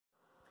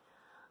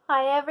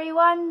Hi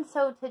everyone,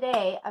 so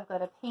today I've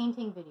got a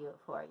painting video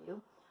for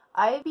you.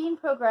 I've been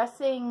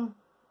progressing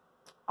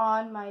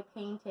on my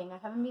painting. I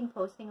haven't been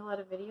posting a lot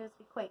of videos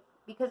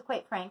because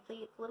quite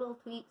frankly it's little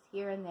tweaks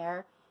here and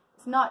there.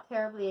 It's not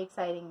terribly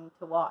exciting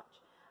to watch.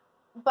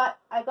 But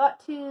I got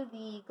to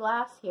the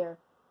glass here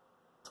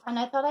and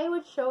I thought I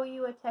would show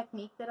you a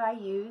technique that I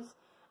use,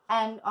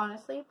 and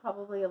honestly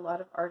probably a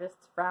lot of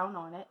artists frown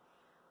on it.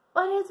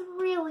 But it's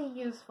really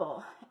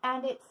useful,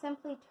 and it's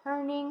simply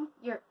turning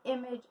your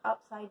image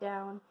upside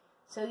down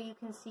so you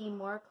can see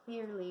more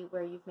clearly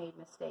where you've made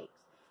mistakes.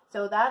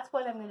 So that's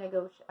what I'm going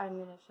to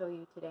show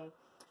you today.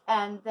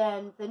 And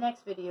then the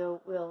next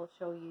video will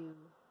show you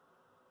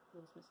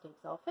those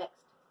mistakes all fixed.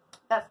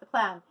 That's the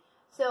plan.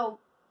 So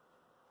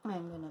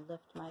I'm going to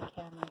lift my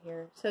camera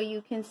here so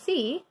you can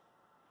see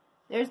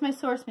there's my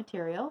source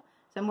material.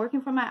 So I'm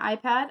working from my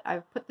iPad.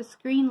 I've put the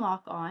screen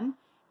lock on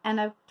and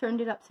I've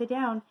turned it upside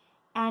down.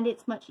 And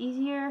it's much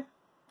easier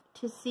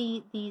to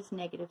see these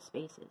negative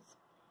spaces.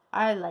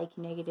 I like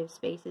negative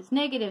spaces.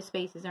 Negative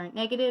spaces aren't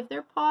negative,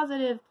 they're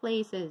positive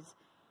places.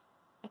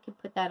 I could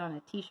put that on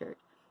a t-shirt.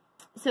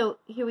 So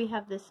here we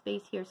have this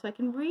space here, so I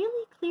can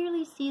really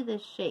clearly see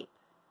this shape.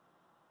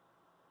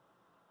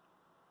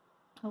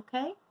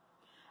 Okay?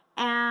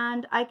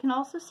 And I can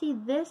also see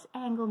this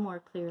angle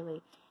more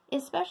clearly,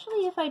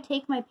 especially if I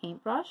take my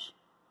paintbrush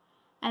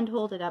and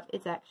hold it up.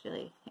 It's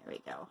actually, here we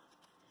go.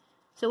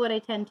 So what I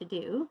tend to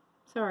do,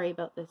 sorry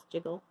about this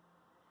jiggle,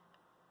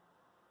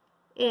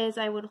 is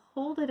I would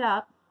hold it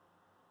up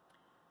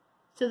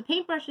so the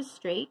paintbrush is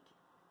straight,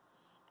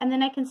 and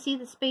then I can see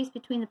the space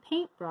between the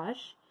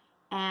paintbrush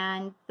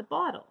and the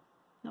bottle.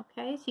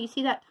 Okay, so you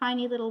see that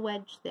tiny little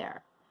wedge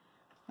there.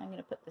 I'm going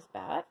to put this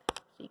back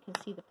so you can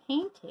see the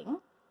painting.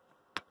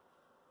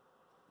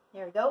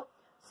 There we go.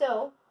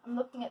 So I'm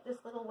looking at this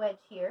little wedge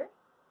here,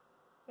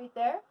 right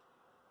there,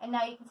 and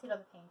now you can see it on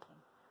the painting.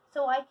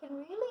 So I can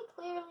really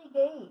clearly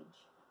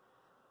gauge,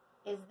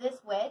 is this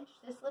wedge,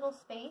 this little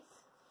space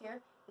here,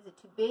 is it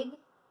too big?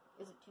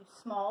 Is it too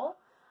small?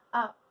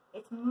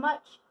 It's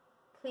much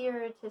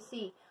clearer to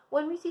see.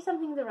 When we see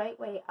something the right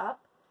way up,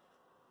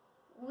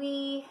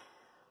 we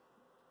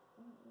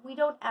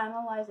don't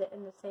analyze it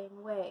in the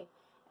same way.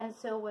 And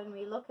so when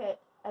we look at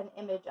an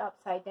image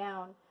upside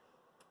down,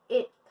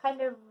 it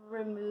kind of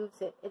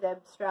removes it, it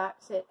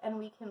abstracts it, and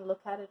we can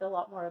look at it a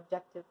lot more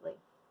objectively.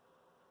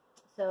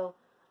 So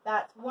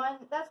that's one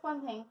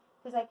thing,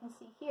 because I can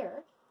see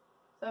here.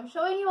 So I'm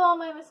showing you all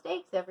my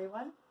mistakes,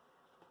 everyone.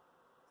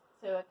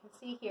 So I can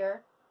see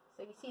here.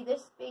 So you see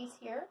this space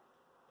here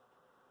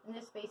and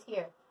this space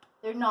here.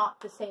 They're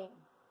not the same.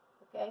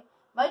 Okay?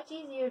 Much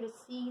easier to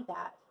see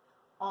that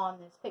on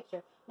this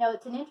picture. Now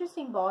it's an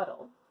interesting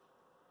bottle.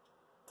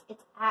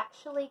 It's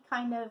actually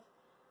kind of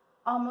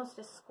almost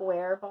a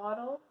square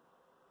bottle.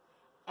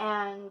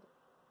 And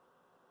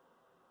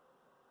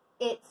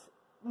it's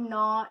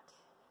not...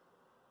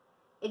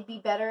 It'd be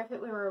better if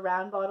it were a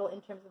round bottle in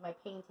terms of my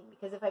painting,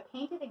 because if I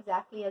paint it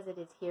exactly as it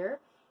is here,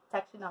 it's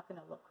actually not going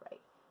to look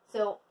right.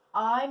 So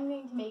I'm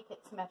going to make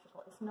it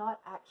symmetrical. It's not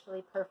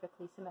actually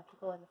perfectly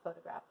symmetrical in the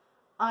photograph.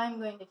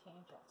 I'm going to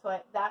change it. So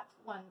that's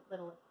one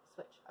little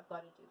switch I've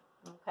got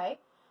to do. Okay.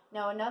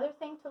 Now another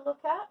thing to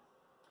look at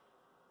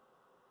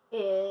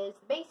is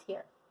the base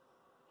here.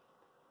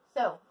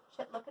 So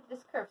look at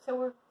this curve. So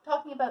we're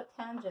talking about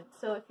tangents.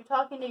 So if you're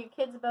talking to your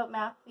kids about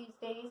math these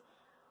days,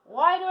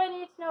 why do I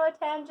need to know a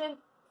tangent?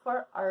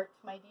 For art,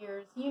 my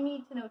dears, you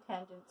need to know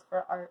tangents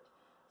for art.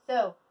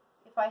 So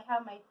if I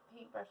have my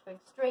paintbrush going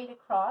straight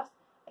across,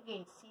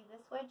 again, see this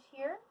wedge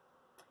here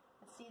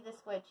and see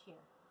this wedge here.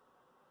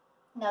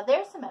 Now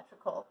they're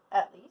symmetrical,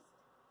 at least.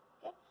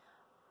 Okay,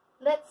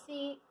 let's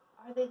see,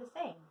 are they the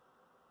same?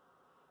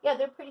 Yeah,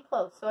 they're pretty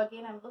close. So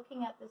again, I'm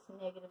looking at this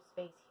negative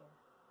space here,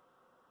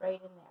 right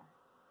in there.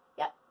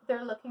 Yeah,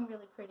 they're looking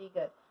really pretty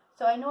good.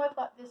 So I know I've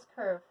got this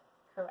curve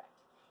correct.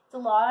 It's a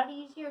lot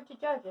easier to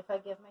judge if I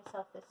give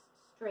myself this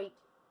straight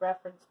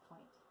reference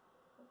point.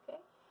 Okay,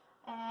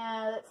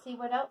 and let's see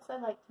what else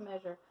I like to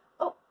measure.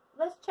 Oh,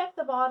 let's check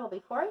the bottle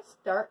before I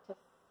start to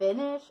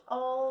finish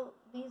all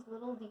these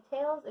little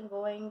details and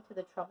going to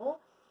the trouble.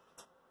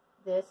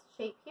 This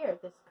shape here,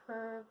 this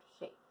curved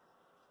shape.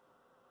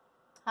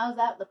 How's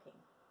that looking?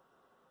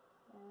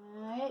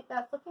 Alright,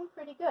 that's looking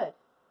pretty good.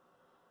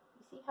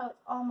 You see how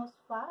it's almost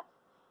flat?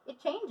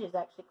 It changes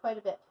actually quite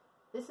a bit.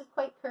 This is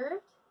quite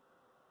curved.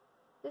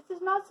 This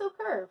is not so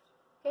curved.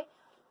 Okay,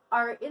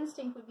 our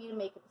instinct would be to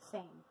make it the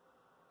same.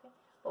 Okay,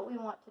 but we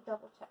want to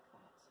double check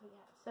that. So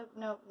yeah, so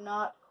no,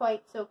 not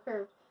quite so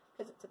curved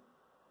because it's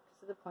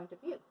because of the point of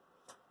view.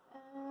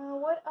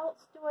 What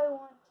else do I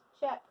want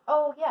to check?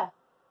 Oh yeah,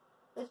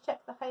 let's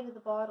check the height of the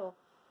bottle,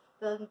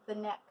 the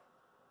neck.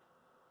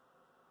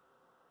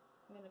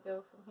 I'm gonna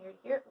go from here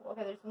to here.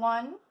 Okay, there's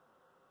 1,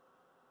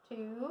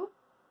 2,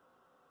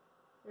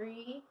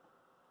 3,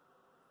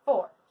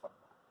 4,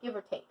 give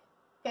or take.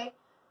 Okay.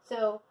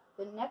 So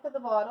the neck of the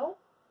bottle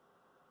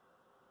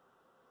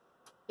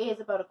is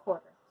about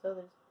 1/4. So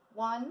there's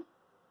 1,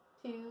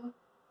 2,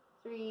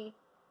 3,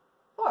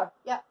 4.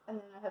 Yeah, and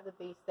then I have the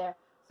base there.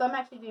 So I'm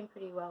actually doing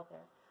pretty well there.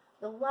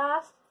 the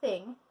last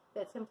thing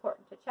that's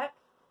important to check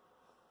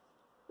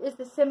is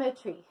the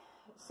symmetry.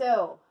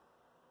 So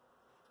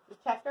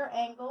we've checked our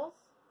angles,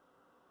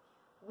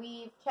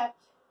 we've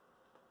checked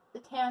the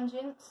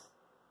tangents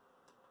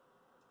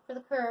for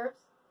the curves.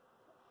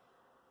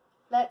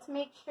 Let's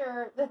make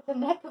sure that the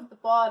neck of the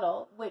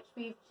bottle, which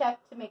we've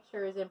checked to make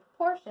sure is in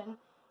proportion,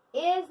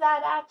 is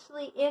that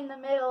actually in the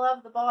middle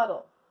of the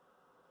bottle?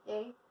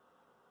 Okay,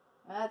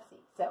 let's see.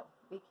 So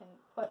we can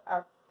put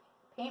our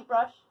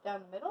paintbrush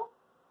down the middle,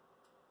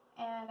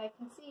 and I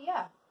can see,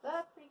 yeah,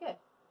 that's pretty good.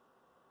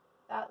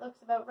 That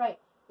looks about right.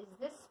 Is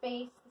this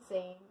space the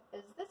same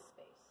as this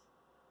space?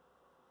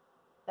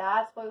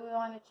 That's what we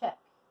want to check.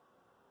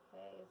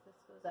 Okay, as this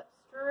goes up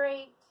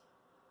straight,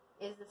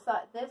 is the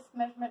side, this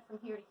measurement from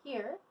here to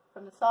here,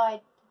 from the side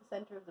to the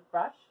center of the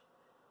brush,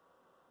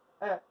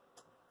 or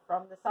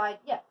from the side,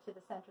 yeah, to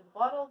the center of the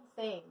bottle,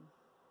 the same.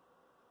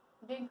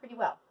 I'm doing pretty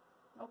well.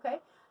 Okay,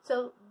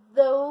 so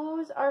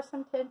those are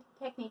some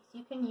techniques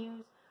you can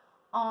use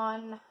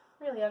on,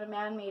 really on a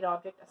man-made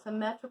object, a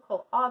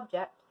symmetrical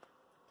object,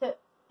 to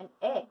an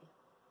egg,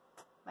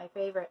 my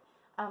favorite.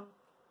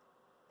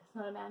 It's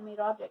not a man-made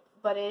object,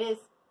 but it is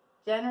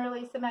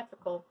generally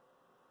symmetrical,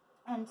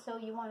 and so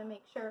you want to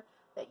make sure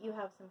that you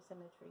have some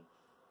symmetry,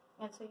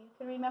 and so you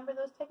can remember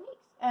those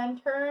techniques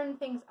and turn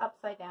things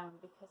upside down,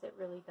 because it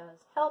really does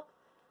help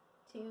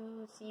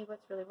to see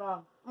what's really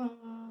wrong. I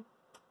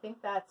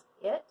think that's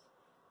it.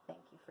 Thank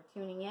you for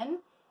tuning in,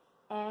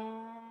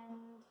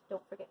 and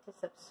don't forget to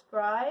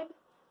subscribe.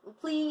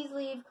 Please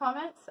leave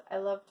comments. I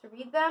love to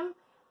read them,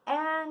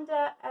 and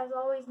as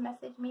always,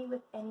 message me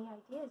with any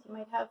ideas you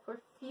might have for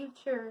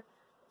future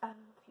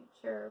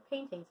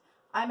paintings.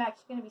 I'm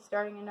actually going to be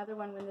starting another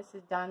one when this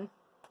is done.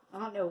 I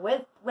don't know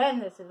when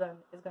this is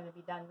going to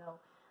be done, though.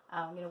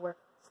 I'm going to work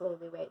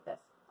slowly away at this.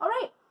 All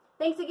right.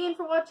 Thanks again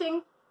for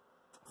watching.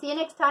 See you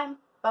next time.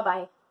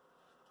 Bye-bye.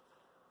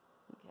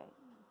 Okay.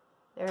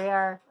 There we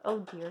are. Oh,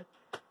 dear.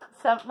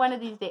 One of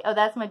these days. Oh,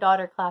 that's my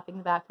daughter clapping in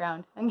the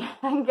background.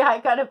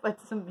 I got to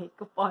put some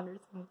makeup on or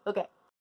something. Okay.